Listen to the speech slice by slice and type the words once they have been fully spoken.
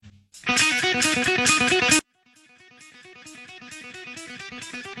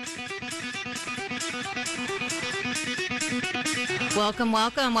Welcome,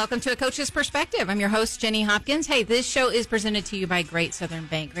 welcome. Welcome to A Coach's Perspective. I'm your host, Jenny Hopkins. Hey, this show is presented to you by Great Southern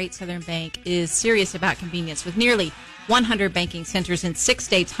Bank. Great Southern Bank is serious about convenience with nearly 100 banking centers in 6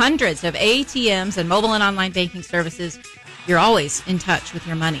 states, hundreds of ATMs and mobile and online banking services. You're always in touch with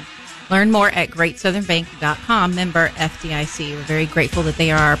your money. Learn more at greatsouthernbank.com, member FDIC. We're very grateful that they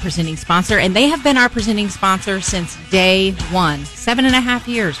are our presenting sponsor, and they have been our presenting sponsor since day one. 7.5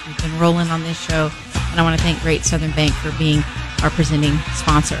 years we've been rolling on this show, and I want to thank Great Southern Bank for being our presenting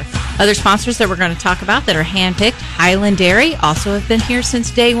sponsor. Other sponsors that we're going to talk about that are handpicked: Highland Dairy, also have been here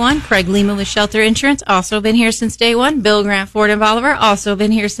since day one. Craig Lehman with Shelter Insurance, also been here since day one. Bill Grant Ford and Bolivar, also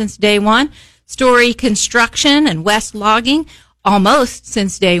been here since day one. Story Construction and West Logging, almost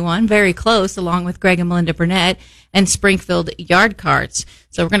since day one, very close, along with Greg and Melinda Burnett, and Springfield Yard Carts.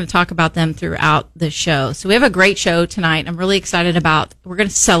 So we're going to talk about them throughout the show. So we have a great show tonight. I'm really excited about, we're going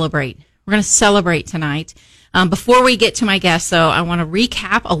to celebrate. We're going to celebrate tonight. Before we get to my guests, though, I want to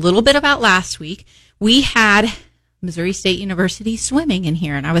recap a little bit about last week. We had Missouri State University swimming in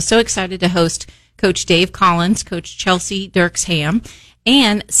here, and I was so excited to host Coach Dave Collins, Coach Chelsea Dirksham,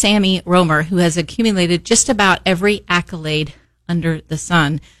 and Sammy Romer, who has accumulated just about every accolade under the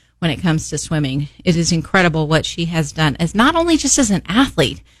sun when it comes to swimming. It is incredible what she has done as not only just as an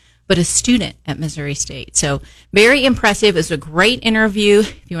athlete, but a student at Missouri State. So very impressive. It was a great interview.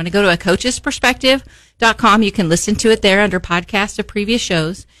 If you want to go to acoachesperspective.com, you can listen to it there under podcasts of previous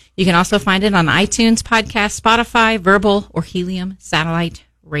shows. You can also find it on iTunes, podcast, Spotify, Verbal, or Helium Satellite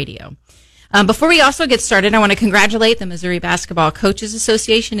Radio. Before we also get started, I want to congratulate the Missouri Basketball Coaches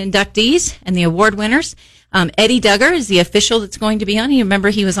Association inductees and the award winners. Eddie Duggar is the official that's going to be on. You remember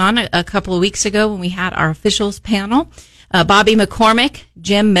he was on a couple of weeks ago when we had our officials panel. Bobby McCormick,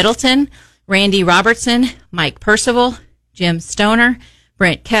 Jim Middleton, Randy Robertson, Mike Percival, Jim Stoner,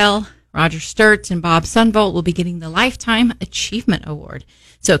 Brent Kell, Roger Sturtz, and Bob Sunvolt will be getting the Lifetime Achievement Award.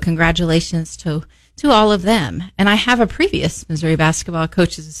 So congratulations to all of them. And I have a previous Missouri Basketball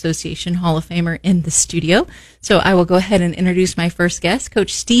Coaches Association Hall of Famer in the studio. So I will go ahead and introduce my first guest,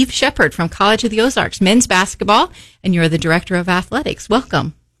 Coach Steve Shepard from College of the Ozarks men's basketball, and you're the Director of Athletics.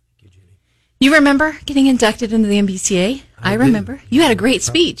 Welcome. Thank you, Jenny. You remember getting inducted into the MBCA? I remember. You had a great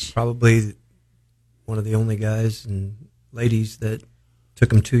speech. Probably one of the only guys and ladies that took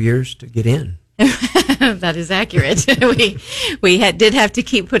them 2 years to get in. That is accurate. we did have to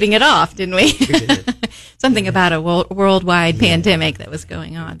keep putting it off, didn't we? We did. Something about a worldwide pandemic that was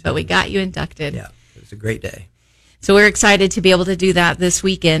going on, but we got you inducted. Yeah, it was a great day. So we're excited to be able to do that this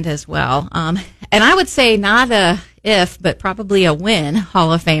weekend as well. And I would say not a if, but probably a when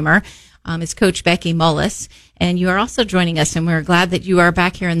Hall of Famer is Coach Becky Mullis. And you are also joining us, and we're glad that you are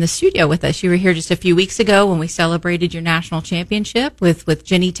back here in the studio with us. You were here just a few weeks ago when we celebrated your national championship with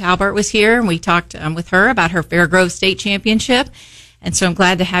Jenny Talbert was here, and we talked with her about her Fairgrove State Championship. And so I'm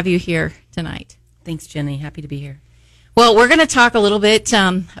glad to have you here tonight. Thanks, Jenny. Happy to be here. Well, we're going to talk a little bit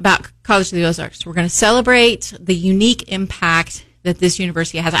about College of the Ozarks. We're going to celebrate the unique impact that this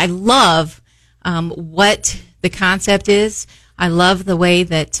university has. I love what the concept is. I love the way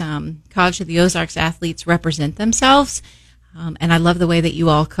that College of the Ozarks athletes represent themselves, and I love the way that you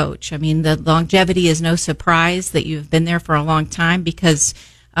all coach. I mean, the longevity is no surprise that you've been there for a long time because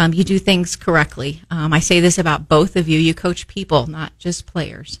you do things correctly. I say this about both of you. You coach people, not just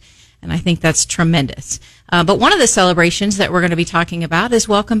players, and I think that's tremendous. But one of the celebrations that we're going to be talking about is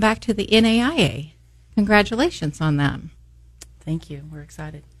welcome back to the NAIA. Congratulations on that. Thank you. We're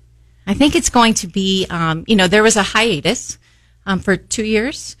excited. I think it's going to be, there was a hiatus for 2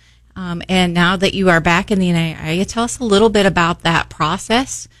 years, and now that you are back in the NAIA, tell us a little bit about that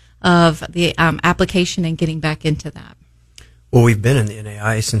process of the application and getting back into that. Well, we've been in the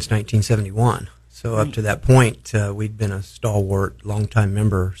NAIA since 1971, so Right. Up to that point, we'd been a stalwart, longtime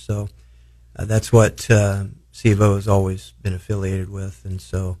member, so that's what C of O has always been affiliated with, and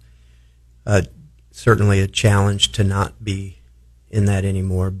so certainly a challenge to not be in that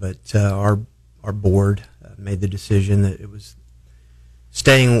anymore, but our board made the decision that it was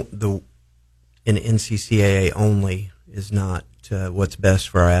staying in NCCAA only is not what's best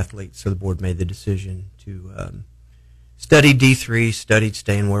for our athletes. So the board made the decision to study D3, studied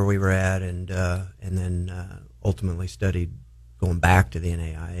staying where we were at, and then ultimately studied going back to the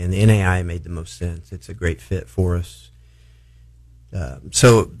NAIA. And the NAIA made the most sense. It's a great fit for us.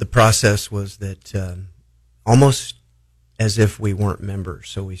 So the process was that almost as if we weren't members.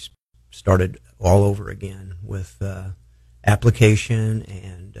 So we started all over again with application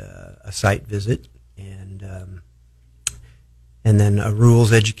and a site visit and then a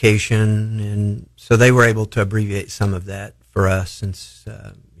rules education, and so they were able to abbreviate some of that for us since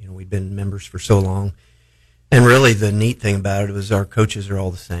we've been members for so long. And really, the neat thing about it was our coaches are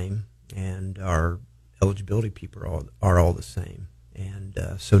all the same, and our eligibility people are all the same. And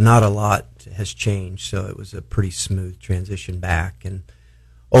so not a lot has changed, so it was a pretty smooth transition back. And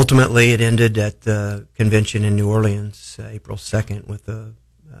ultimately, it ended at the convention in New Orleans, April 2nd, with a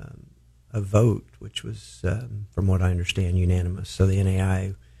vote, which was, from what I understand, unanimous. So the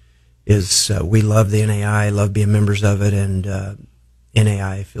NAI is, we love the NAI, love being members of it, and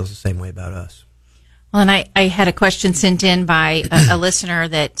NAI feels the same way about us. Well, and I had a question sent in by a listener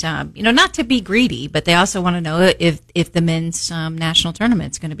that, not to be greedy, but they also want to know if the men's national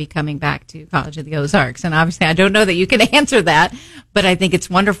tournament's going to be coming back to College of the Ozarks. And obviously, I don't know that you can answer that, but I think it's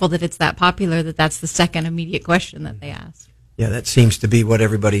wonderful that it's that popular that that's the second immediate question that they ask. Yeah, that seems to be what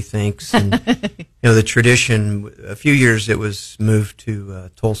everybody thinks. And, the tradition, a few years it was moved to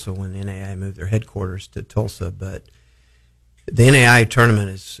Tulsa when NAI moved their headquarters to Tulsa, but the NAI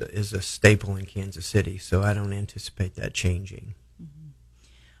tournament is a staple in Kansas City, so I don't anticipate that changing.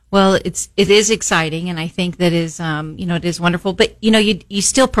 Well, it is exciting, and I think that is it is wonderful. But you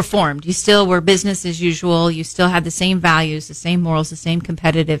still performed. You still were business as usual. You still had the same values, the same morals, the same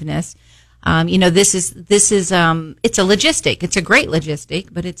competitiveness. This is it's a logistic. It's a great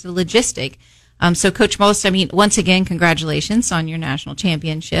logistic, but it's a logistic. So, Coach Mullis, once again, congratulations on your national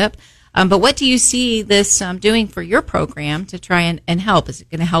championship. But what do you see this doing for your program to try and help? Is it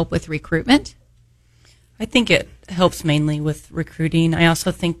going to help with recruitment? I think it helps mainly with recruiting. I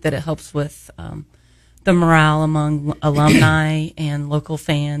also think that it helps with the morale among alumni and local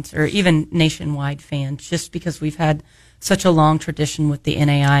fans, or even nationwide fans, just because we've had such a long tradition with the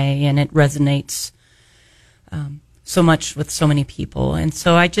NAIA, and it resonates so much with so many people. And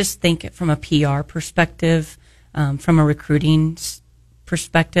so I just think from a PR perspective, from a recruiting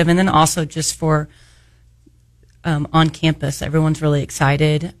perspective, and then also just for on campus, everyone's really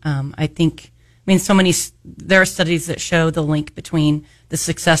excited. There are studies that show the link between the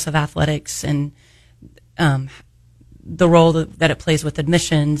success of athletics and the role that it plays with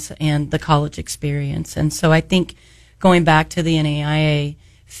admissions and the college experience. And so I think going back to the NAIA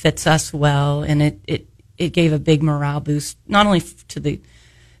fits us well, and it gave a big morale boost, not only to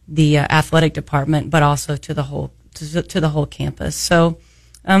the athletic department, but also to the whole campus. So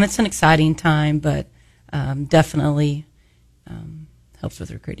it's an exciting time, but definitely helps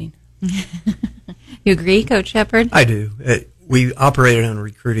with recruiting. You agree, Coach Shepard? I do. We operated on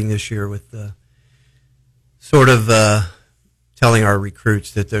recruiting this year with the sort of telling our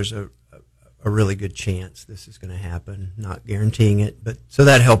recruits that there's a really good chance this is going to happen, not guaranteeing it. But so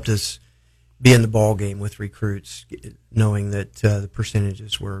that helped us be in the ball game with recruits, knowing that the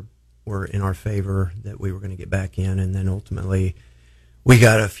percentages were in our favor, that we were going to get back in, and then ultimately we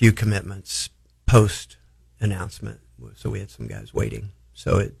got a few commitments post announcement, so we had some guys waiting.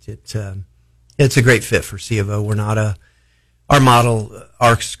 So it's a great fit for C of O. We're not our model.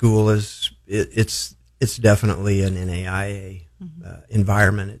 Our school it's definitely an NAIA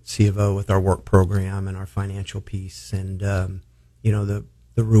environment at C of O with our work program and our financial piece, and the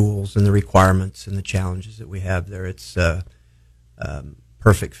rules and the requirements and the challenges that we have there. It's a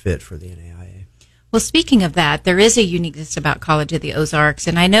perfect fit for the NAIA. Well, speaking of that, there is a uniqueness about College of the Ozarks,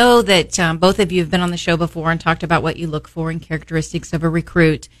 and I know that both of you have been on the show before and talked about what you look for and characteristics of a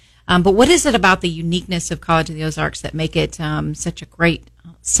recruit. But what is it about the uniqueness of College of the Ozarks that make it such a great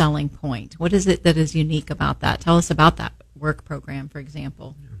selling point? What is it that is unique about that? Tell us about that work program, for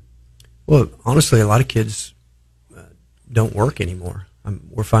example. Well, honestly, a lot of kids don't work anymore.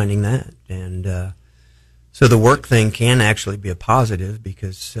 We're finding that. And so the work thing can actually be a positive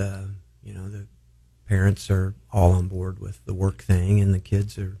because, the parents are all on board with the work thing, and the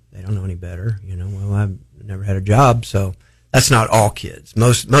kids they don't know any better. Well, I've never had a job, so that's not all kids.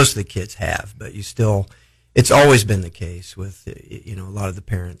 Most of the kids have, but it's always been the case with, a lot of the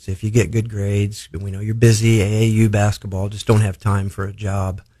parents. If you get good grades, we know you're busy, AAU basketball, just don't have time for a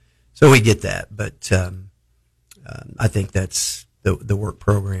job. So we get that, but I think that's the work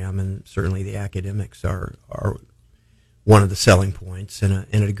program, and certainly the academics are one of the selling points, and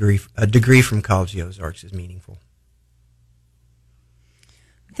a degree from College of the Ozarks is meaningful.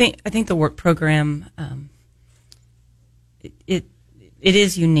 I think the work program it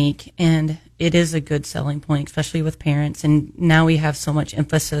is unique, and it is a good selling point, especially with parents. And now we have so much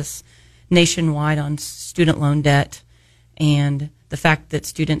emphasis nationwide on student loan debt, and the fact that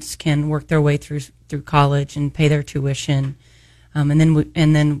students can work their way through college and pay their tuition, and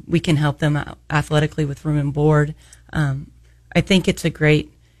then we can help them athletically with room and board. I think it's a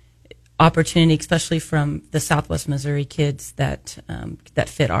great opportunity, especially from the Southwest Missouri kids that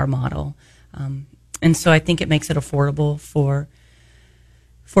fit our model. And so I think it makes it affordable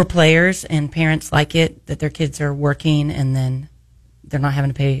for players and parents like it that their kids are working and then they're not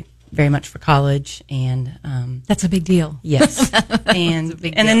having to pay very much for college, and that's a big deal. Yes, and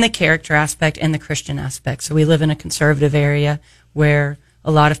then the character aspect and the Christian aspect. So we live in a conservative area where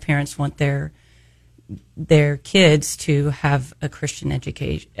a lot of parents want their kids to have a Christian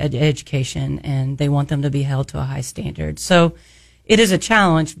education, and they want them to be held to a high standard. So it is a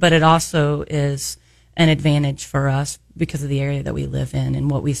challenge, but it also is an advantage for us because of the area that we live in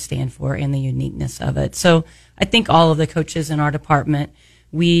and what we stand for and the uniqueness of it. So I think all of the coaches in our department,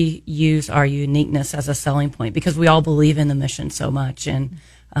 we use our uniqueness as a selling point because we all believe in the mission so much. And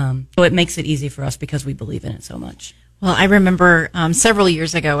so it makes it easy for us because we believe in it so much. Well, I remember several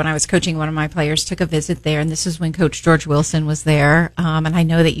years ago when I was coaching, one of my players took a visit there, and this is when Coach George Wilson was there. And I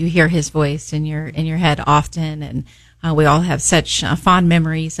know that you hear his voice in your head often, and we all have such fond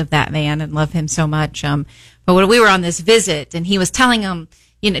memories of that man and love him so much. But when we were on this visit, and he was telling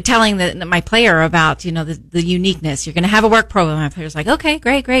my player about, the uniqueness. You're going to have a work program. My player's like, okay,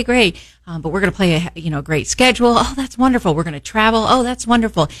 great. But we're going to play a great schedule. Oh, that's wonderful. We're going to travel. Oh, that's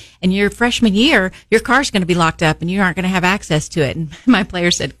wonderful. And your freshman year, your car's going to be locked up and you aren't going to have access to it. And my player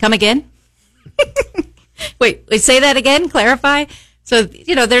said, come again? Wait, say that again? Clarify? So,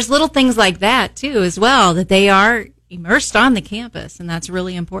 there's little things like that too, as well, that they are immersed on the campus. And that's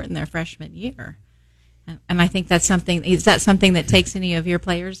really important their freshman year. And I think is that something that takes any of your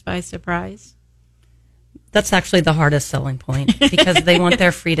players by surprise? That's actually the hardest selling point because they want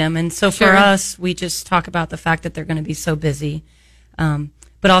their freedom. And so for us, we just talk about the fact that they're going to be so busy.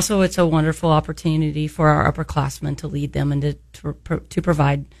 But also it's a wonderful opportunity for our upperclassmen to lead them and to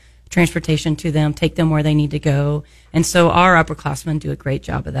provide transportation to them, take them where they need to go. And so our upperclassmen do a great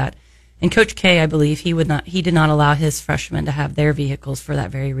job of that. And Coach K, I believe, he did not allow his freshmen to have their vehicles for that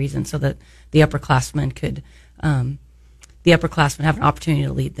very reason, so that the upperclassmen could, have an opportunity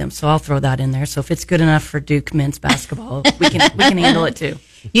to lead them. So I'll throw that in there. So if it's good enough for Duke men's basketball, we can handle it too.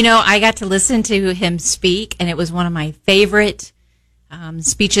 I got to listen to him speak, and it was one of my favorite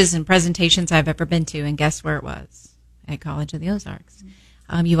speeches and presentations I've ever been to. And guess where it was? At College of the Ozarks.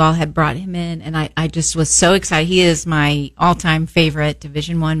 You all had brought him in, and I just was so excited. He is my all-time favorite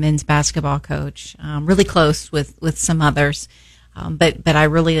Division I men's basketball coach, really close with some others. But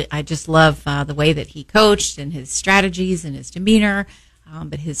I just love the way that he coached and his strategies and his demeanor.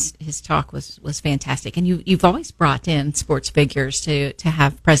 But his talk was fantastic. And you've always brought in sports figures to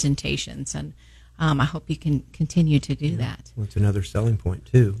have presentations, and I hope you can continue to do that. Well, it's another selling point,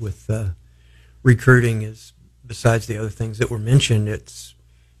 too, with recruiting is, besides the other things that were mentioned,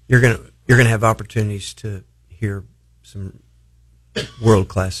 you're gonna have opportunities to hear some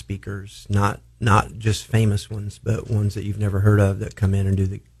world-class speakers, not just famous ones, but ones that you've never heard of that come in and do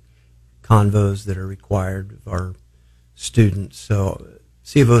the convos that are required of our students. So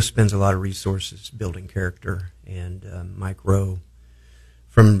C of O spends a lot of resources building character, and Mike Rowe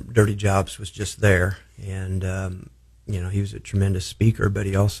from Dirty Jobs was just there, and he was a tremendous speaker, but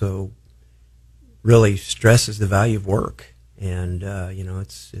he also really stresses the value of work. And,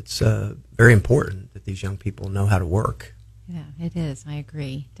 it's very important that these young people know how to work. Yeah, it is. I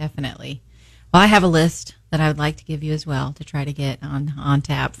agree. Definitely. Well, I have a list that I would like to give you as well to try to get on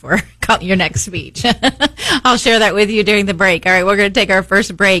tap for your next speech. I'll share that with you during the break. All right, we're going to take our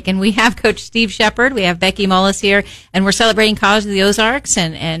first break. And we have Coach Steve Shepard. We have Becky Mullis here. And we're celebrating College of the Ozarks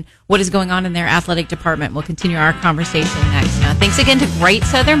and what is going on in their athletic department. We'll continue our conversation next. Thanks again to Great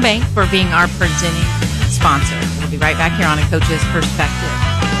Southern Bank for being our presenting sponsor. We'll be right back here on A Coach's Perspective.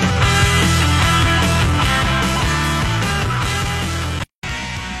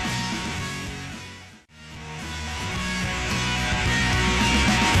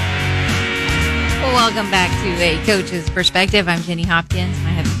 Welcome back to A Coach's Perspective. I'm Jenny Hopkins.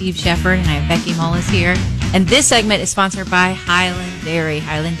 I have Steve Shepard and I have Becky Mullis here. And this segment is sponsored by Highland Dairy.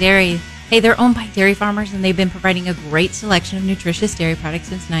 Highland Dairy, they're owned by dairy farmers, and they've been providing a great selection of nutritious dairy products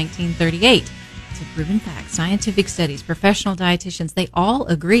since 1938. It's a proven fact. Scientific studies, professional dietitians, they all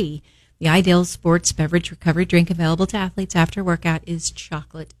agree the ideal sports beverage recovery drink available to athletes after workout is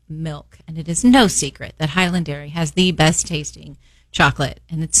chocolate milk. And it is no secret that Highland Dairy has the best tasting chocolate.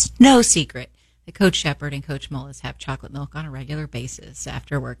 And it's no secret that Coach Shepard and Coach Mullis have chocolate milk on a regular basis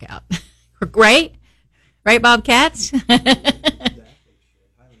after workout. Right? Right, Bobcats?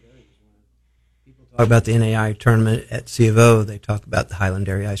 Talk about the NAI tournament at C of O, they talk about the Highland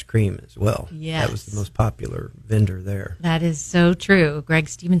Dairy ice cream as well. Yes. That was the most popular vendor there. That is so true. Greg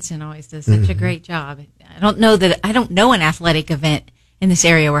Stevenson always does such a great job. I don't know an athletic event in this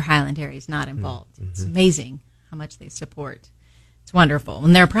area where Highland Dairy is not involved. It's amazing how much they support. It's wonderful.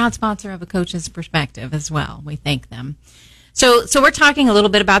 And they're a proud sponsor of A Coach's Perspective as well. We thank them. So we're talking a little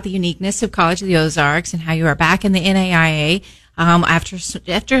bit about the uniqueness of College of the Ozarks and how you are back in the NAIA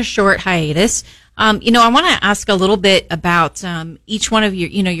after a short hiatus. I want to ask a little bit about each one of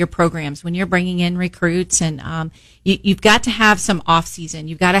your programs when you're bringing in recruits, and you've got to have some off season.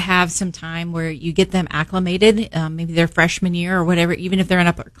 You've got to have some time where you get them acclimated, maybe their freshman year or whatever, even if they're an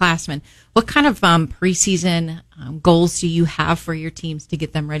upperclassman. What kind of preseason goals do you have for your teams to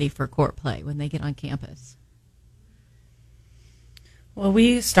get them ready for court play when they get on campus? Well,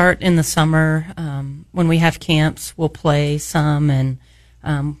 we start in the summer. When we have camps, we'll play some, and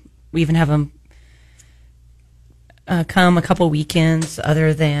we even have them come a couple weekends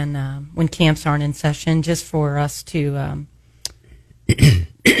other than when camps aren't in session, just for us to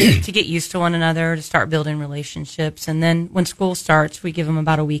to get used to one another, to start building relationships. And then when school starts, we give them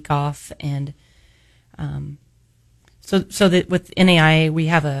about a week off. And so that with NAIA, we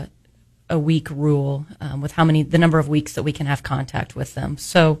have a week rule with the number of weeks that we can have contact with them.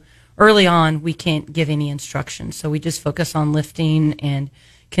 So early on, we can't give any instruction. So we just focus on lifting and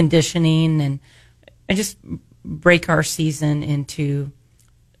conditioning, and just break our season into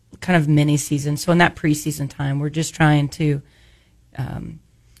kind of mini season. So in that preseason time, we're just trying to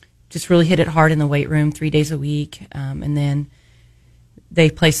just really hit it hard in the weight room 3 days a week. And then they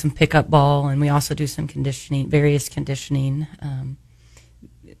play some pickup ball, and we also do some various conditioning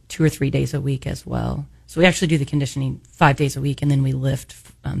 2 or 3 days a week as well. So we actually do the conditioning 5 days a week, and then we lift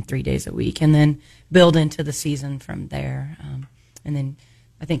 3 days a week, and then build into the season from there. And then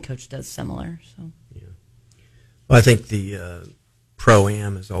I think Coach does similar. So. Yeah. Well, I think the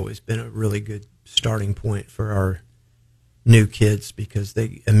Pro-Am has always been a really good starting point for our new kids, because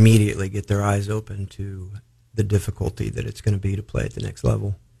they immediately get their eyes open to the difficulty that it's going to be to play at the next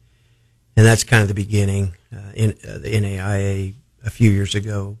level. And that's kind of the beginning. The NAIA a few years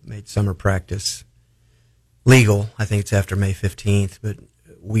ago made summer practice legal. I think it's after May 15th, but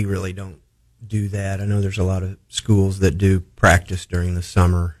we really don't do that. I know there's a lot of schools that do practice during the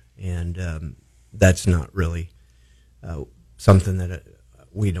summer, and that's not really something that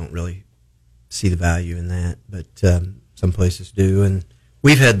we don't really see the value in that, but some places do. And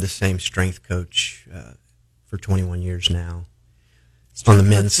we've had the same strength coach for 21 years now on the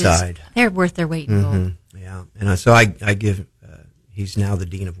men's side. They're worth their weight in gold. Yeah, and so I give. He's now the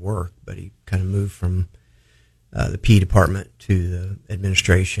dean of work, but he kind of moved from the P department to the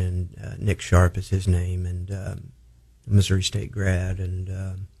administration. Nick Sharp is his name, and Missouri State grad,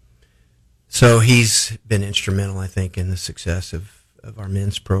 and so he's been instrumental, I think, in the success of our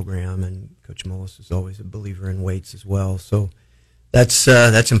men's program. And Coach Mullis is always a believer in weights as well. So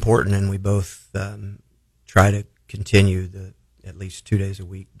that's important, and we both try to continue at least 2 days a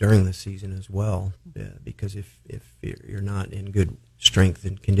week during the season as well, because if you're not in good strength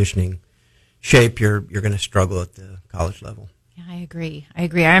and conditioning shape, you're going to struggle at the college level. Yeah, I agree.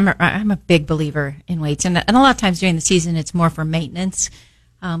 I'm a big believer in weights, and a lot of times during the season it's more for maintenance,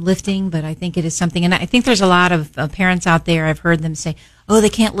 lifting, but I think it is something, and I think there's a lot of parents out there, I've heard them say, oh, they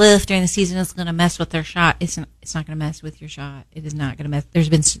can't lift during the season, it's going to mess with their shot. It's not going to mess with your shot. It is not going to mess.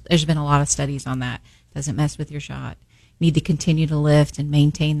 There's been a lot of studies on that. It doesn't mess with your shot. Need to continue to lift and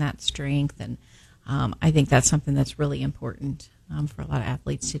maintain that strength, and I think that's something that's really important for a lot of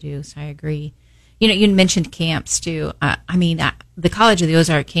athletes to do. So I agree. You mentioned camps too. The College of the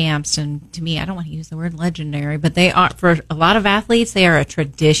Ozark camps, and to me, I don't want to use the word legendary, but they are, for a lot of athletes, they are a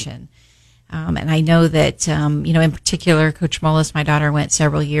tradition. And I know that in particular, Coach Mullis, my daughter, went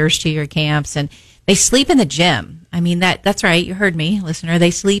several years to your camps, and they sleep in the gym. I mean, that's right. You heard me, listener. They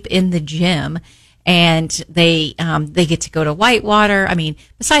sleep in the gym. And they get to go to whitewater. I mean,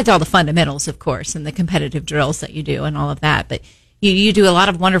 besides all the fundamentals, of course, and the competitive drills that you do and all of that, but you do a lot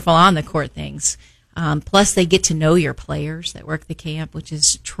of wonderful on the court things. Plus, they get to know your players that work the camp, which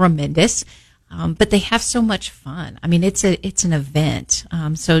is tremendous. But they have so much fun. I mean, it's an event.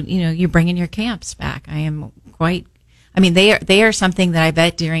 So you're bringing your camps back. They are something that I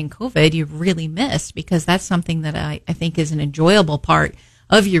bet during COVID you really missed, because that's something that I think is an enjoyable part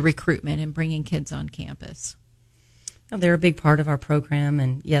of your recruitment and bringing kids on campus. They're a big part of our program,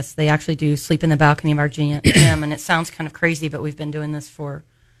 and yes, they actually do sleep in the balcony of our gym, and it sounds kind of crazy, but we've been doing this for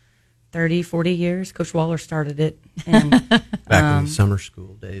 30, 40 years. Coach Waller started it. And, back in the summer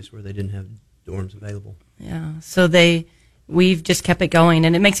school days where they didn't have dorms available. Yeah, so we've just kept it going,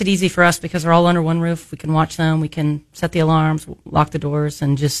 and it makes it easy for us because they're all under one roof. We can watch them, we can set the alarms, lock the doors,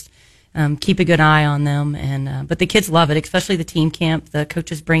 and just keep a good eye on them. And but the kids love it, especially the team camp. The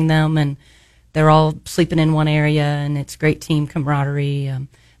coaches bring them, and they're all sleeping in one area, and it's great team camaraderie.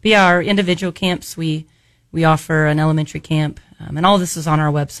 But yeah, our individual camps, we offer an elementary camp, and all of this is on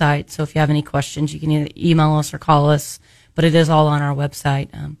our website. So if you have any questions, you can either email us or call us. but it is all on our website.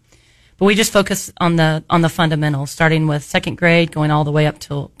 But we just focus on the fundamentals, starting with second grade, going all the way up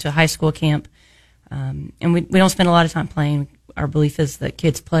to high school camp. And we don't spend a lot of time playing. Our belief is that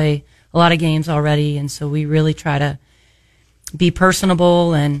kids play a lot of games already, and so we really try to be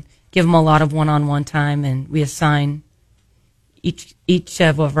personable and give them a lot of one-on-one time, and we assign each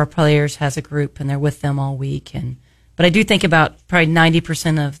of our players has a group, and they're with them all week. But I do think about probably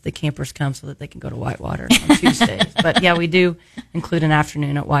 90% of the campers come so that they can go to Whitewater on Tuesdays. But yeah, we do include an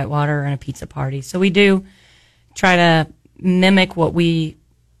afternoon at Whitewater and a pizza party. So we do try to mimic what we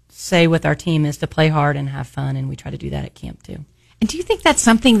say with our team is to play hard and have fun, and we try to do that at camp too. And do you think that's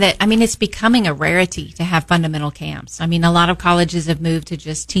something that, I mean, it's becoming a rarity to have fundamental camps? I mean, a lot of colleges have moved to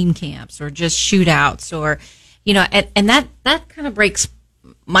just team camps or just shootouts or, and that kind of breaks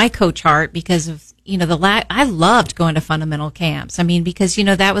my coach heart because of, I loved going to fundamental camps. I mean, because,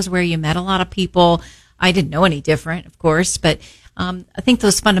 that was where you met a lot of people. I didn't know any different, of course, but I think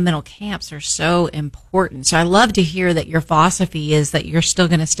those fundamental camps are so important. So I love to hear that your philosophy is that you're still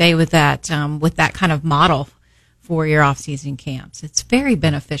going to stay with that kind of model for your off-season camps. It's very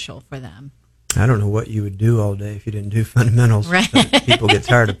beneficial for them. I don't know what you would do all day if you didn't do fundamentals. Right. People get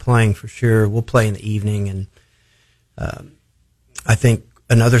tired of playing for sure. We'll play in the evening, and I think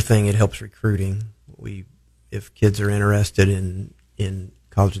another thing, it helps recruiting. If kids are interested in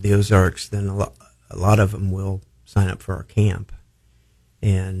College of the Ozarks, then a lot of them will sign up for our camp,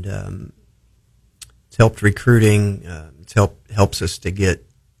 and it's helped recruiting. Helps us to get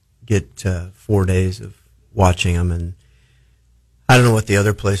 4 days of watching them, and I don't know what the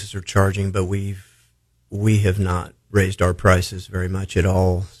other places are charging, but we have not raised our prices very much at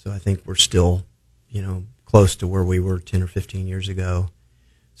all. So I think we're still, close to where we were 10 or 15 years ago.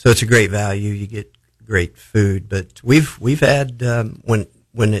 So it's a great value. You get great food, but we've had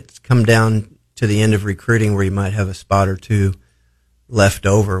when it's come down to the end of recruiting where you might have a spot or two left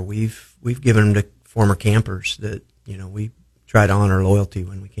over, we've given them to former campers that we try to honor loyalty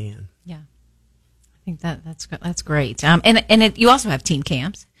when we can. Yeah. I think that's great. You also have team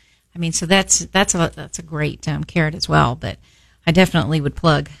camps. I mean, so that's a great carrot as well. But I definitely would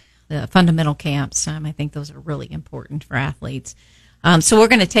plug the fundamental camps. I think those are really important for athletes. So we're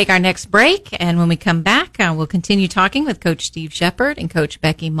going to take our next break, and when we come back, we'll continue talking with Coach Steve Shepard and Coach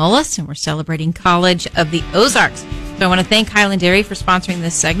Becky Mullis, and we're celebrating College of the Ozarks. So I want to thank Highland Dairy for sponsoring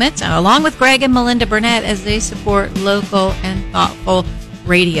this segment, along with Greg and Melinda Burnett as they support local and thoughtful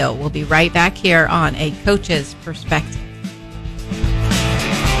radio. We'll be right back here on A Coach's Perspective.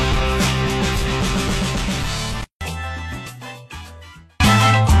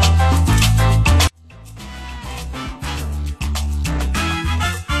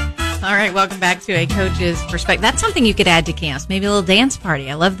 All right, welcome back to A Coach's Perspective. That's something you could add to camps. Maybe a little dance party.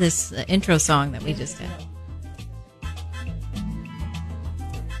 I love this intro song that we just did.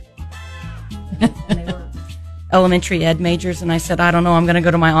 They were elementary ed majors, and I said, I don't know, I'm going to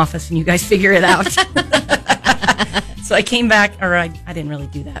go to my office and you guys figure it out. So I came back, or I didn't really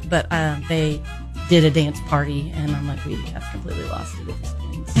do that, but they did a dance party, and I'm like, we have completely lost it at this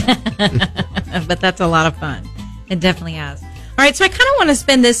point. So. But that's a lot of fun. It definitely has. All right, so I kind of want to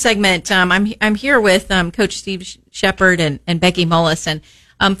spend this segment. I'm here with Coach Steve Shepard and Becky Mullis, and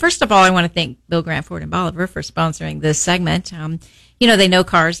first of all, I want to thank Bill Grant Ford and Bolivar for sponsoring this segment. They know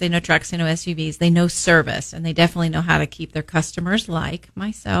cars, they know trucks, they know SUVs, they know service, and they definitely know how to keep their customers, like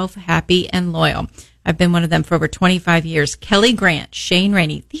myself, happy and loyal. I've been one of them for over 25 years. Kelly Grant, Shane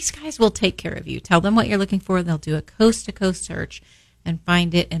Rainey, these guys will take care of you. Tell them what you're looking for. They'll do a coast-to-coast search and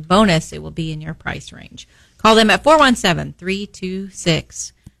find it, and bonus, it will be in your price range. Call them at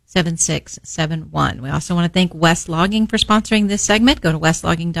 417-326-7671. We also want to thank West Logging for sponsoring this segment. Go to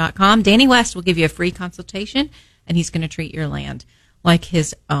westlogging.com. Danny West will give you a free consultation, and he's going to treat your land like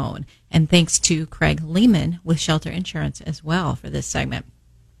his own. And thanks to Craig Lehman with Shelter Insurance as well for this segment.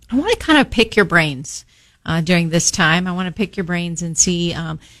 I want to kind of pick your brains during this time. I want to pick your brains and see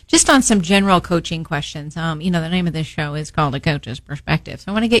just on some general coaching questions. The name of this show is called A Coach's Perspective.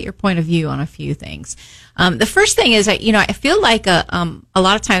 So I want to get your point of view on a few things. The first thing is, I feel like a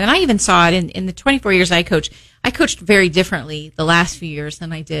lot of time, and I even saw it in the 24 years I coached very differently the last few years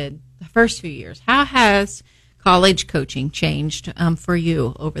than I did the first few years. How has college coaching changed for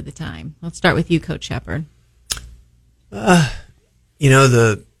you over the time? Let's start with you, Coach Shepard.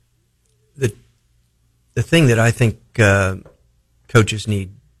 The thing that I think coaches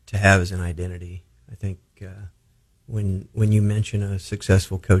need to have is an identity. I think when you mention a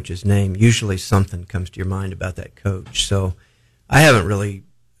successful coach's name, usually something comes to your mind about that coach. So I haven't really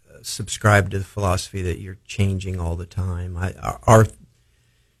subscribed to the philosophy that you're changing all the time.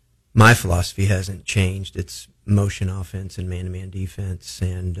 my philosophy hasn't changed. It's motion offense and man-to-man defense,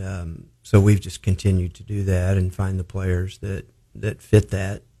 and so we've just continued to do that and find the players that fit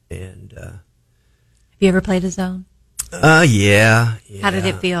that. And have you ever played a zone? Yeah. How did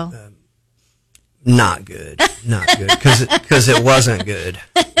it feel? Not good, because it wasn't good.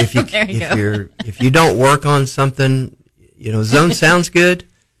 If you don't work on something, zone sounds good,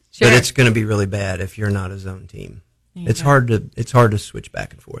 sure, but it's going to be really bad if you're not a zone team. It's hard to switch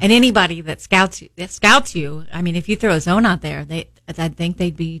back and forth. And anybody that scouts you, I mean, if you throw a zone out there, I think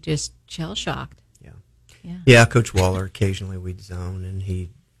they'd be just shell shocked. Yeah. Coach Waller, occasionally we'd zone, and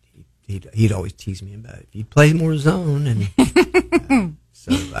he'd always tease me about it. You'd play more zone, and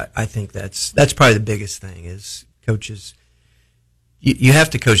so I think that's probably the biggest thing is coaches. You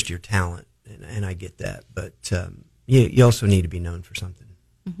have to coach to your talent, and I get that, but you also need to be known for something.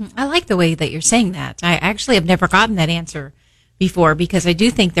 Mm-hmm. I like the way that you're saying that. I actually have never gotten that answer before, because I do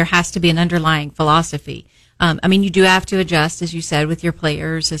think there has to be an underlying philosophy. I mean, you do have to adjust, as you said, with your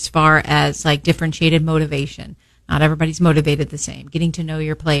players as far as like differentiated motivation. Not everybody's motivated the same. Getting to know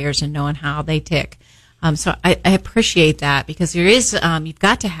your players and knowing how they tick. So I appreciate that, because there is you've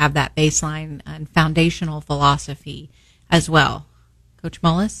got to have that baseline and foundational philosophy as well. Coach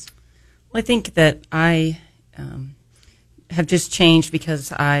Mullis? Well, I think that I have just changed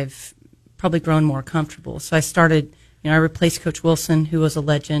because I've probably grown more comfortable. So I started, I replaced Coach Wilson, who was a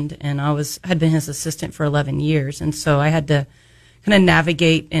legend, and had been his assistant for 11 years. And so I had to kind of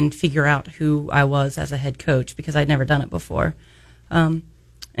navigate and figure out who I was as a head coach, because I'd never done it before.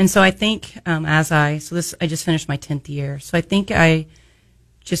 And so I think I just finished my 10th year. So I think I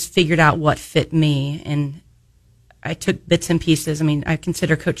just figured out what fit me, and I took bits and pieces. I mean, I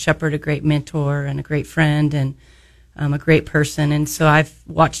consider Coach Shepard a great mentor and a great friend and a great person. And so I've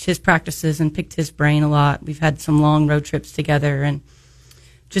watched his practices and picked his brain a lot. We've had some long road trips together and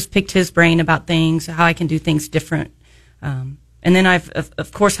just picked his brain about things, how I can do things different. And then I've,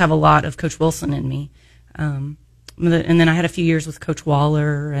 of course, have a lot of Coach Wilson in me. And then I had a few years with Coach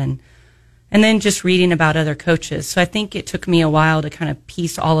Waller and then just reading about other coaches. So I think it took me a while to kind of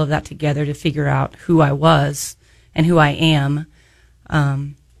piece all of that together to figure out who I was and who I am.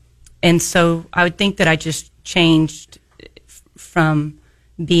 And so I would think that I just changed from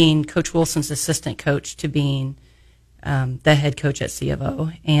being Coach Wilson's assistant coach to being the head coach at C of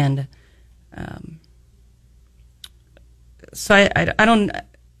O. And so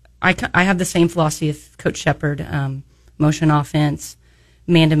I have the same philosophy of Coach Shepard, motion offense,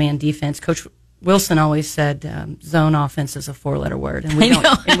 man-to-man defense. Coach Wilson always said zone offense is a 4-letter word, and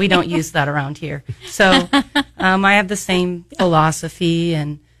we don't use that around here. So I have the same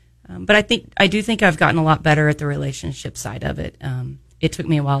philosophy, but I do think I've gotten a lot better at the relationship side of it. It took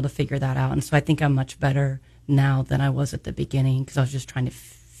me a while to figure that out, and so I think I'm much better now than I was at the beginning, because I was just trying to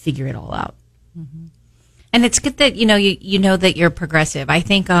figure it all out. Mm-hmm. And it's good that you know that you're progressive. I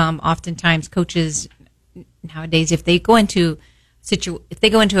think oftentimes coaches nowadays, if they go into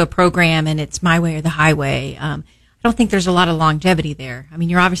a program and it's my way or the highway, I don't think there's a lot of longevity there. I mean,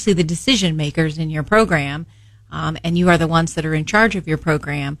 you're obviously the decision makers in your program, and you are the ones that are in charge of your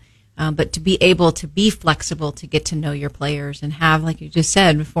program. But to be able to be flexible, to get to know your players and have, like you just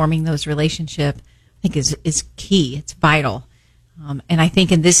said, forming those relationships, I think is key. It's vital. And I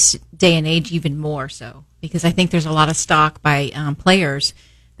think in this day and age, even more so, because I think there's a lot of stock by players.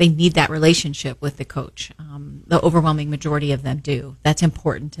 They need that relationship with the coach. The overwhelming majority of them do. That's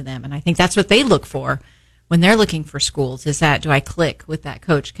important to them. And I think that's what they look for when they're looking for schools, is that, do I click with that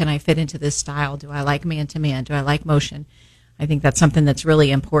coach? Can I fit into this style? Do I like man-to-man? Do I like motion? I think that's something that's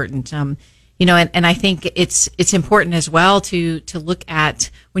really important. And I think it's important as well to look at,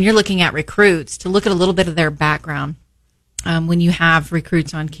 when you're looking at recruits, to look at a little bit of their background. When you have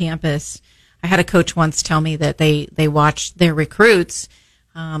recruits on campus, I had a coach once tell me that they watched their recruits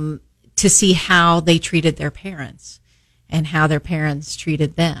to see how they treated their parents and how their parents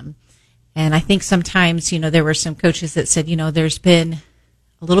treated them. And I think sometimes, there were some coaches that said, there's been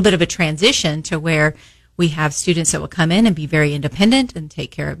a little bit of a transition to where we have students that will come in and be very independent and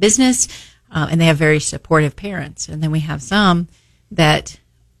take care of business, and they have very supportive parents. And then we have some that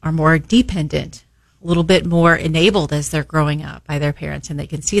are more dependent, a little bit more enabled as they're growing up by their parents, and they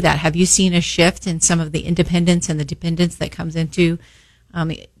can see that. Have you seen a shift in some of the independence and the dependence that comes into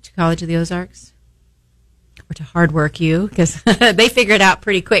to College of the Ozarks? Or to Hard Work U? Because they figure it out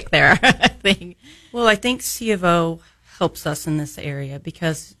pretty quick there, I think. Well, I think C of O helps us in this area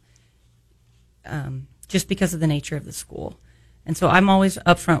because just because of the nature of the school. And so I'm always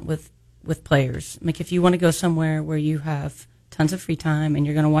upfront with players. Like, if you want to go somewhere where you have tons of free time and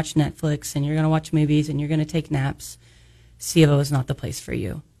you're going to watch Netflix and you're going to watch movies and you're going to take naps, C of O is not the place for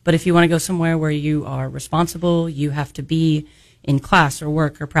you. But if you want to go somewhere where you are responsible, you have to be in class or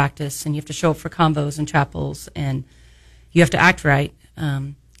work or practice, and you have to show up for convos and chapels, and you have to act right.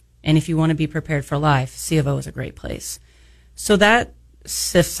 And if you want to be prepared for life, C of O is a great place. So that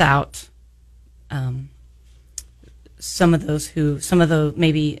sifts out some of the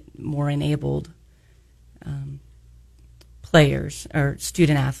maybe more enabled players or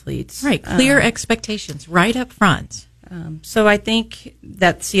student athletes. Right, clear expectations right up front. So I think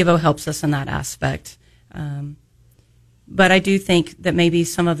that C of O helps us in that aspect. But I do think that maybe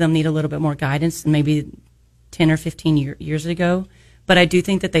some of them need a little bit more guidance than maybe 10 or 15 years ago. But I do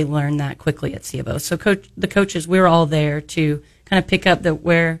think that they learn that quickly at C of O. So the coaches, we're all there to kind of pick up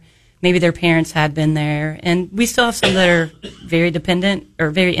where maybe their parents had been there. And we still have some that are very dependent or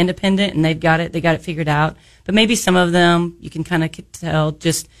very independent, and they got it figured out. But maybe some of them, you can kind of tell,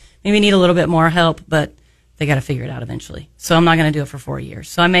 just maybe need a little bit more help, but they got to figure it out eventually. So I'm not going to do it for 4 years.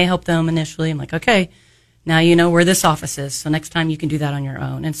 So I may help them initially. I'm like, okay, now you know where this office is, so next time you can do that on your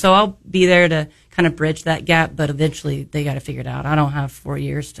own. And so I'll be there to kind of bridge that gap, but eventually they got to figure it out. I don't have 4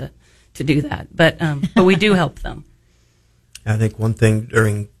 years to do that, but we do help them. I think one thing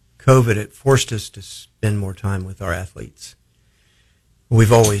during COVID, it forced us to spend more time with our athletes.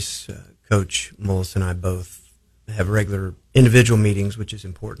 We've always, Coach Mullis and I both have regular individual meetings, which is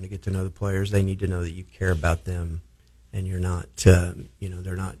important to get to know the players. They need to know that you care about them, and you're not,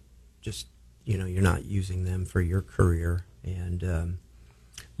 they're not just, you're not using them for your career. And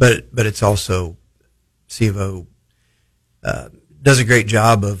but it's also, C of O does a great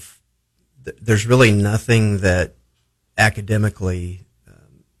job of. There's really nothing that academically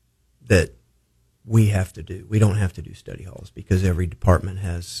that we have to do. We don't have to do study halls because every department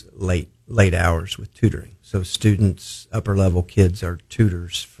has late hours with tutoring. So students, upper level kids, are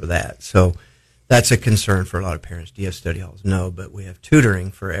tutors for that. So that's a concern for a lot of parents. Do you have study halls? No, but we have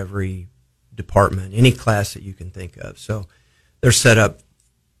tutoring for every department, any class that you can think of. So they're set up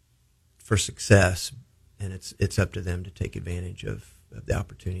for success, and it's up to them to take advantage of the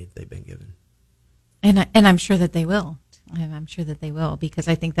opportunity that they've been given. And I'm sure that they will. I'm sure that they will, because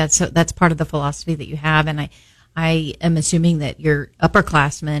I think that's part of the philosophy that you have, and I am assuming that your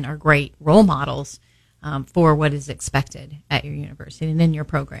upperclassmen are great role models for what is expected at your university and in your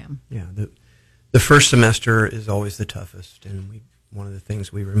program. Yeah, the first semester is always the toughest, and one of the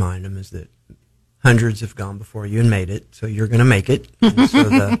things we remind them is that hundreds have gone before you and made it, so you're going to make it. And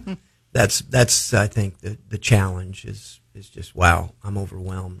so that's I think the challenge is just, wow, I'm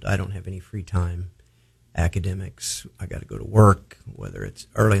overwhelmed. I don't have any free time. Academics, I got to go to work, whether it's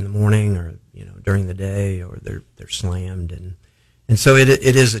early in the morning or during the day, or they're slammed, and so it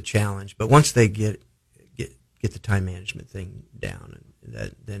is a challenge. But once they get the time management thing down,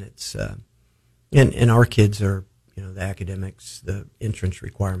 then it's and our kids are, the academics, the entrance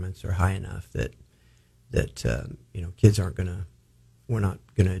requirements are high enough that kids aren't we're not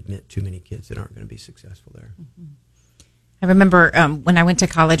gonna admit too many kids that aren't going to be successful there. Mm-hmm. I remember when I went to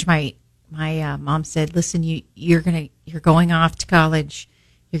college, my mom said, "Listen, you're going off to college.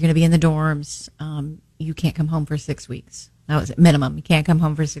 You're going to be in the dorms. You can't come home for 6 weeks. That was at minimum. You can't come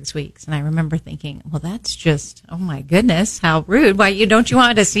home for 6 weeks." And I remember thinking, well, that's just, oh my goodness, how rude. Why don't you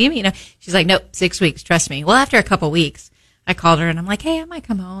want to see me? She's like, nope, 6 weeks. Trust me. Well, after a couple of weeks, I called her and I'm like, hey, I might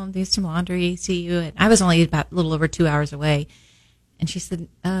come home, do some laundry, see you. And I was only about a little over 2 hours away. And she said,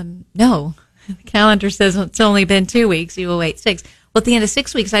 no, the calendar says it's only been 2 weeks. You will wait 6. Well, at the end of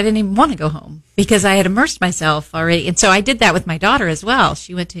 6 weeks, I didn't even want to go home because I had immersed myself already. And so I did that with my daughter as well.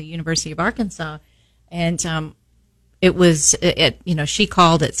 She went to University of Arkansas, and it was, she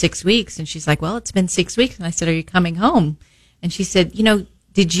called at 6 weeks, and she's like, well, it's been 6 weeks. And I said, are you coming home? And she said,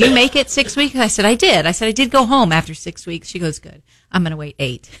 did you make it 6 weeks? I said, I did. I said, I did go home after 6 weeks. She goes, good. I'm going to wait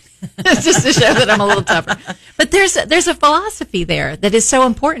 8. Just to show that I'm a little tougher. But there's a philosophy there that is so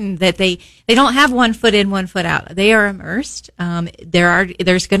important, that they don't have 1 foot in, 1 foot out. They are immersed.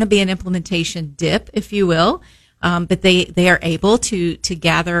 There's going to be an implementation dip, if you will. But they are able to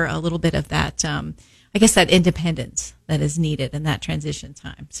gather a little bit of that, I guess, that independence that is needed in that transition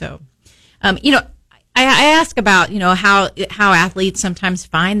time. So, I ask about, how athletes sometimes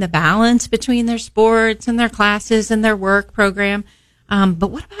find the balance between their sports and their classes and their work program.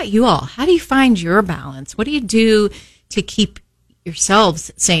 But what about you all? How do you find your balance? What do you do to keep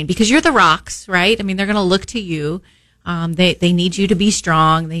yourselves sane? Because you're the rocks, right? I mean, they're going to look to you. They need you to be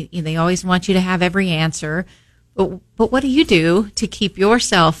strong. They always want you to have every answer. But what do you do to keep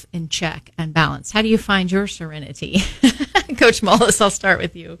yourself in check and balance? How do you find your serenity? Coach Mullis, I'll start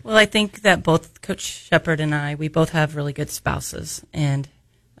with you. Well, I think that both Coach Shepard and I, we both have really good spouses. And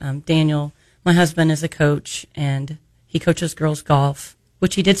Daniel, my husband, is a coach, and he coaches girls golf.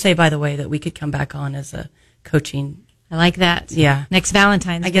 which he did say, by the way, that we could come back on as a coaching. I like that. Yeah. Next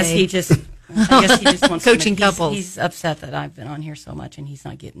Valentine's Day. I guess he just wants coaching couples. He's upset that I've been on here so much and he's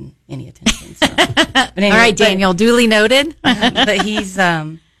not getting any attention. So. But anyway, all right, Daniel, duly noted. But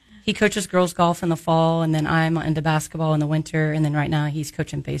he coaches girls golf in the fall, and then I'm into basketball in the winter, and then right now he's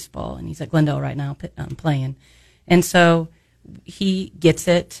coaching baseball, and he's at Glendale right now playing. And so he gets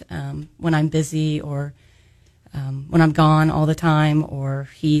it when I'm busy or when I'm gone all the time, or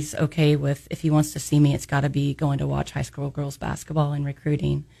he's okay with, if he wants to see me, it's got to be going to watch high school girls basketball and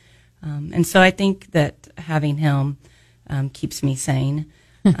recruiting. And so I think that having him keeps me sane.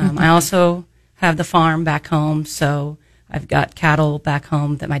 I also have the farm back home, so I've got cattle back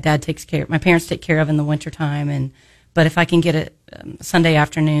home that my dad takes care of. My parents take care of in the wintertime. But if I can get a Sunday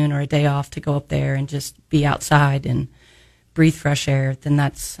afternoon or a day off to go up there and just be outside and breathe fresh air, then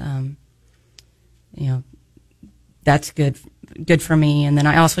that's, that's good for me. And then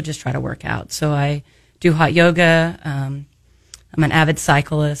I also just try to work out. So I do hot yoga. I'm an avid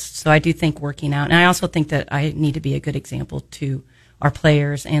cyclist, so I do think working out. And I also think that I need to be a good example to our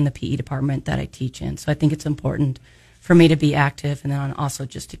players and the PE department that I teach in. So I think it's important for me to be active, and then also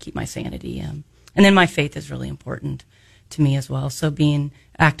just to keep my sanity. And then my faith is really important to me as well. So being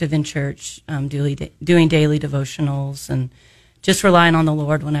active in church, doing daily devotionals, and just relying on the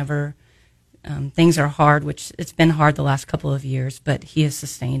Lord whenever things are hard, which it's been hard the last couple of years, but He has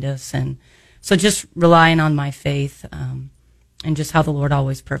sustained us. And so just relying on my faith and just how the Lord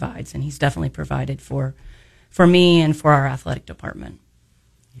always provides. And He's definitely provided for me and for our athletic department.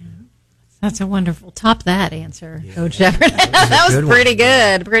 That's a wonderful. Top that answer, Coach Shepard. That was pretty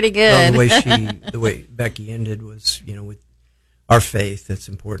good. Pretty good. Well, the way Becky ended was, with our faith, that's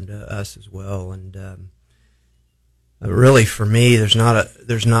important to us as well. And really, for me, there's not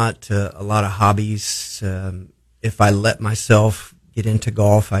a lot of hobbies. If I let myself get into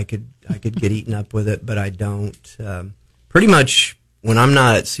golf, I could get eaten up with it, but I don't. Pretty much when I'm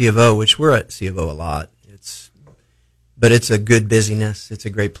not at C of O, which we're at C of O a lot, but it's a good busyness. It's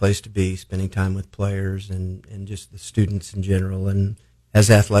a great place to be, spending time with players and just the students in general. And as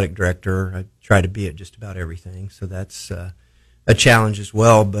athletic director, I try to be at just about everything. So that's a challenge as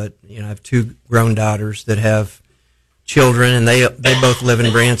well. But I have two grown daughters that have children, and they both live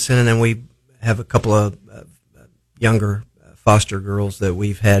in Branson. And then we have a couple of younger foster girls that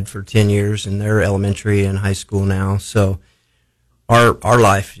we've had for 10 years, and they're elementary and high school now. So our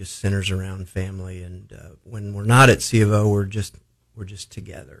life just centers around family, and when we're not at C of O, we're just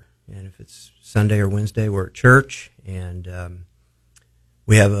together. And if it's Sunday or Wednesday, we're at church, and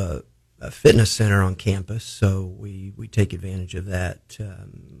we have a fitness center on campus, so we take advantage of that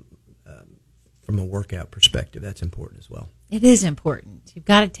from a workout perspective. That's important as well. It is important. You've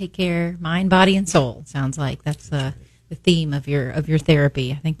got to take care, mind, body, and soul. Sounds like that's the theme of your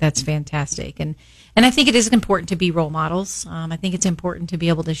therapy. I think that's fantastic, and I think it is important to be role models. I think it's important to be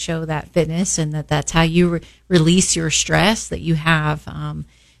able to show that fitness, and that's how you release your stress. That you have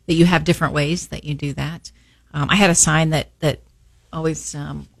different ways that you do that. I had a sign that always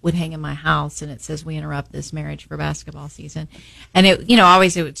would hang in my house, and it says, "We interrupt this marriage for basketball season," and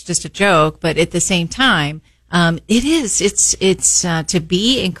always it was just a joke, but at the same time. It's to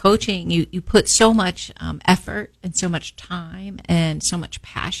be in coaching, you put so much effort and so much time and so much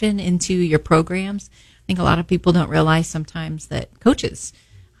passion into your programs. I think a lot of people don't realize sometimes that coaches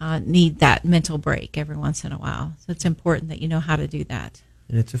need that mental break every once in a while. So it's important that you know how to do that.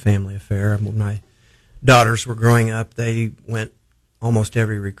 And it's a family affair. When my daughters were growing up, they went almost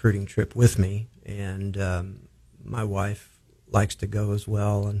every recruiting trip with me, and my wife likes to go as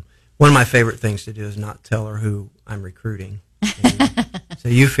well. And one of my favorite things to do is not tell her who I'm recruiting. So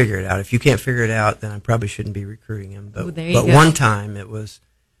you figure it out. If you can't figure it out, then I probably shouldn't be recruiting him. But one time it was,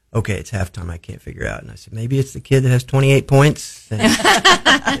 okay, it's halftime, I can't figure it out. And I said, maybe it's the kid that has 28 points. There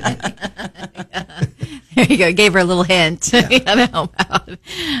you go. Gave her a little hint. Yeah.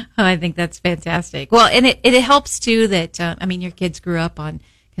 I think that's fantastic. Well, and it helps too that, your kids grew up on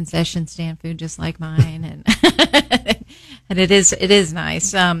concession stand food just like mine. And it is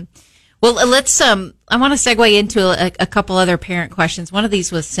nice. Well, let's. I want to segue into a couple other parent questions. One of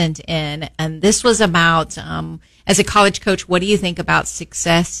these was sent in, and this was about, as a college coach, what do you think about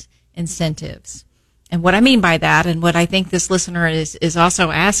success incentives? And what I mean by that, and what I think this listener is also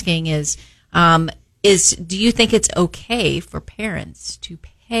asking is do you think it's okay for parents to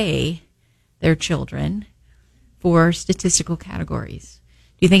pay their children for statistical categories?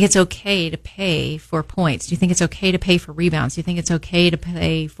 Do you think it's okay to pay for points? Do you think it's okay to pay for rebounds? Do you think it's okay to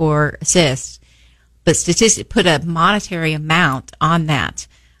pay for assists? But put a monetary amount on that.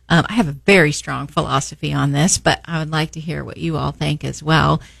 I have a very strong philosophy on this, but I would like to hear what you all think as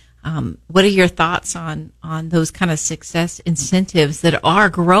well. What are your thoughts on those kind of success incentives that are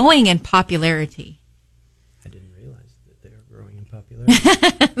growing in popularity? I didn't realize that they are growing in popularity.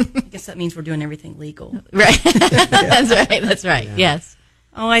 I guess that means we're doing everything legal. Right. That's right. Yeah. Yes.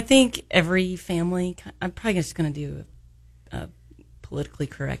 Oh, I think every family, I'm probably just going to do a politically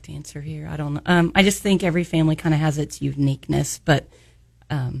correct answer here. I don't know. I just think every family kind of has its uniqueness, but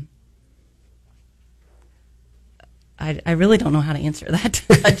I really don't know how to answer that.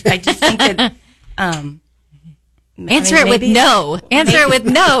 I just think that answer it with no. Answer it with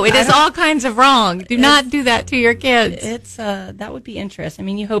no. It is all kinds of wrong. Do not do that to your kids. It's that would be interesting. I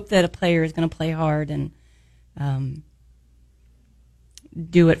mean, you hope that a player is going to play hard and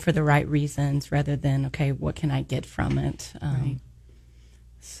do it for the right reasons, rather than okay, what can I get from it? Right.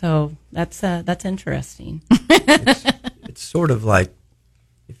 So that's interesting. It's sort of like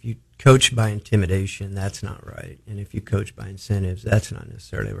if you coach by intimidation, that's not right, and if you coach by incentives, that's not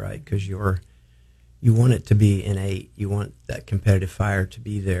necessarily right, because you want it to be innate. You want that competitive fire to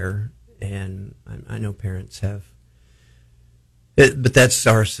be there, and I know parents have it, but that's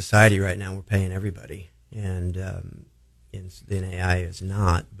our society right now. We're paying everybody, and the NAI is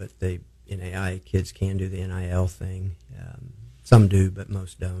not, but NAI kids can do the NIL thing. Some do, but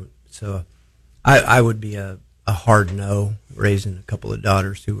most don't. So I would be a hard no, raising a couple of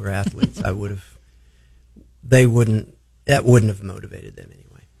daughters who were athletes. That wouldn't have motivated them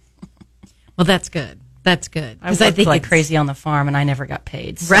anyway. Well, that's good. That's good. I worked like crazy on the farm, and I never got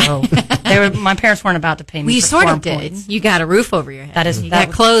paid. So my parents weren't about to pay me. Well, you for sort farm of did. points. You got a roof over your head. You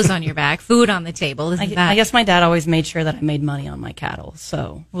got clothes on your back, food on the table. I guess my dad always made sure that I made money on my cattle.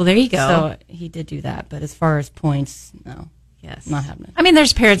 So well, there you go. So he did do that. But as far as points, no. Yes. Not happening. I mean,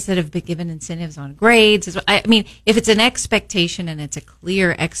 there's parents that have been given incentives on grades. I mean, if it's an expectation and it's a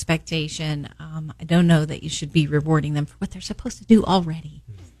clear expectation, I don't know that you should be rewarding them for what they're supposed to do already.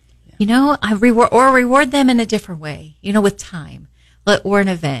 Yeah. You know, reward them in a different way, you know, with time or an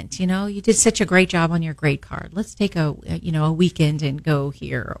event. You know, you did such a great job on your grade card. Let's take a weekend and go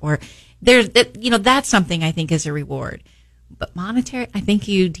here. Or that's something I think is a reward. But monetary, I think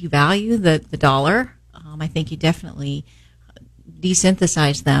you devalue the dollar. I think you definitely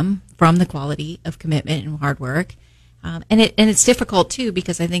desynthesize them from the quality of commitment and hard work, and it's difficult too,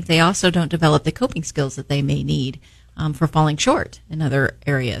 because I think they also don't develop the coping skills that they may need for falling short in other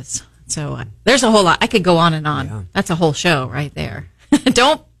areas. So there's a whole lot. I could go on and on. Yeah. That's a whole show right there.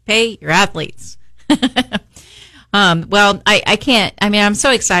 Don't pay your athletes. Well, I can't. I mean, I'm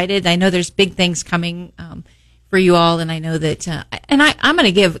so excited. I know there's big things coming for you all, and I know that, and I'm going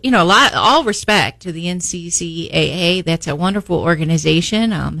to give all respect to the NCCAA. That's a wonderful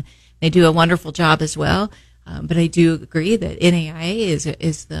organization. They do a wonderful job as well. But I do agree that NAIA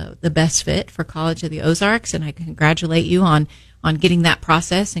is the best fit for College of the Ozarks, and I congratulate you on getting that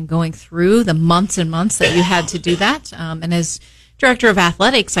process and going through the months and months that you had to do that. And as Director of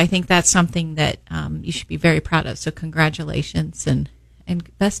Athletics, I think that's something that you should be very proud of. So congratulations and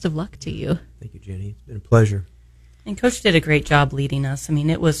best of luck to you. Thank you, Jenny. It's been a pleasure. And Coach did a great job leading us. I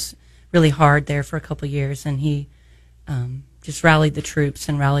mean, it was really hard there for a couple of years, and he just rallied the troops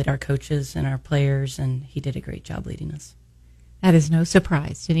and rallied our coaches and our players, and he did a great job leading us. That is no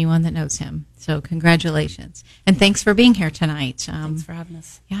surprise to anyone that knows him. So congratulations. And thanks for being here tonight. Thanks for having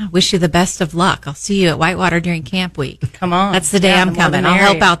us. Yeah, wish you the best of luck. I'll see you at Whitewater during camp week. Come on. That's the day I'm coming. I'll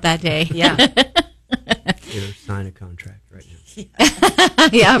help out that day. Yeah. Sign a contract right now.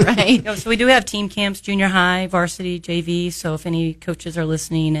 Yeah, right. So we do have team camps, junior high, varsity, JV. So if any coaches are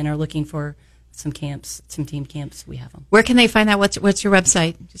listening and are looking for some camps, some team camps, we have them. Where can they find that? What's your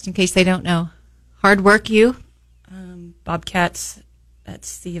website, just in case they don't know? Hard Work U? Bobcats at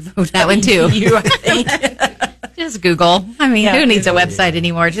CFO. That one too. I think. Just Google. I mean, who needs a website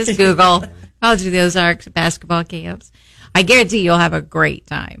anymore? Just Google College of the Ozarks basketball camps. I guarantee you'll have a great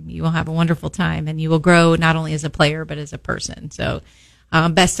time. You will have a wonderful time, and you will grow not only as a player but as a person. So,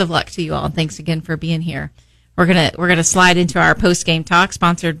 best of luck to you all. Thanks again for being here. We're gonna slide into our post game talk,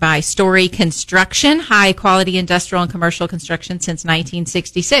 sponsored by Story Construction, high quality industrial and commercial construction since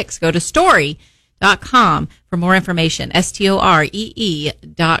 1966. Go to story.com for more information. STOREE.com.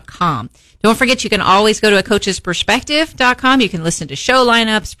 Don't forget, you can always go to a coachesperspective.com. You can listen to show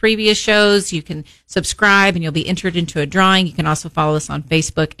lineups, previous shows. You can subscribe, and you'll be entered into a drawing. You can also follow us on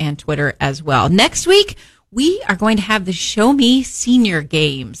Facebook and Twitter as well. Next week, we are going to have the Show Me Senior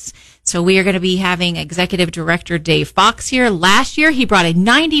Games. So we are going to be having Executive Director Dave Fox here. Last year, he brought a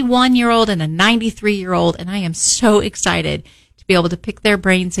 91-year-old and a 93-year-old, and I am so excited to be able to pick their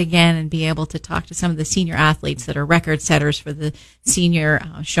brains again and be able to talk to some of the senior athletes that are record setters for the senior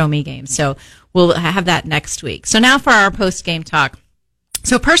Show Me games. So we'll have that next week. So now for our post-game talk.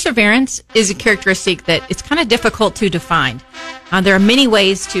 So perseverance is a characteristic that it's kind of difficult to define. There are many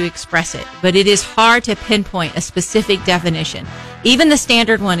ways to express it, but it is hard to pinpoint a specific definition. Even the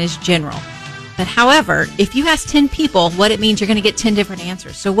standard one is general. But however, if you ask 10 people what it means, you're going to get 10 different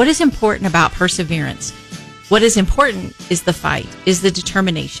answers. So what is important about perseverance? What is important is the fight, is the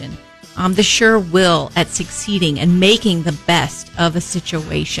determination, the sure will at succeeding and making the best of a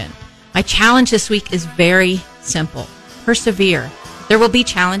situation. My challenge this week is very simple. Persevere. There will be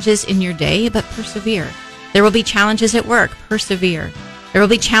challenges in your day, but persevere. There will be challenges at work. Persevere. There will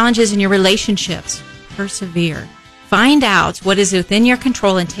be challenges in your relationships. Persevere. Find out what is within your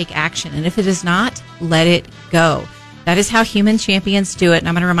control and take action. And if it is not, let it go. That is how human champions do it. And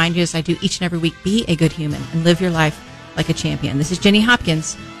I'm going to remind you, as I do each and every week, be a good human and live your life like a champion. This is Jenny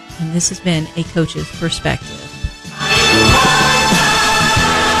Hopkins, and this has been A Coach's Perspective.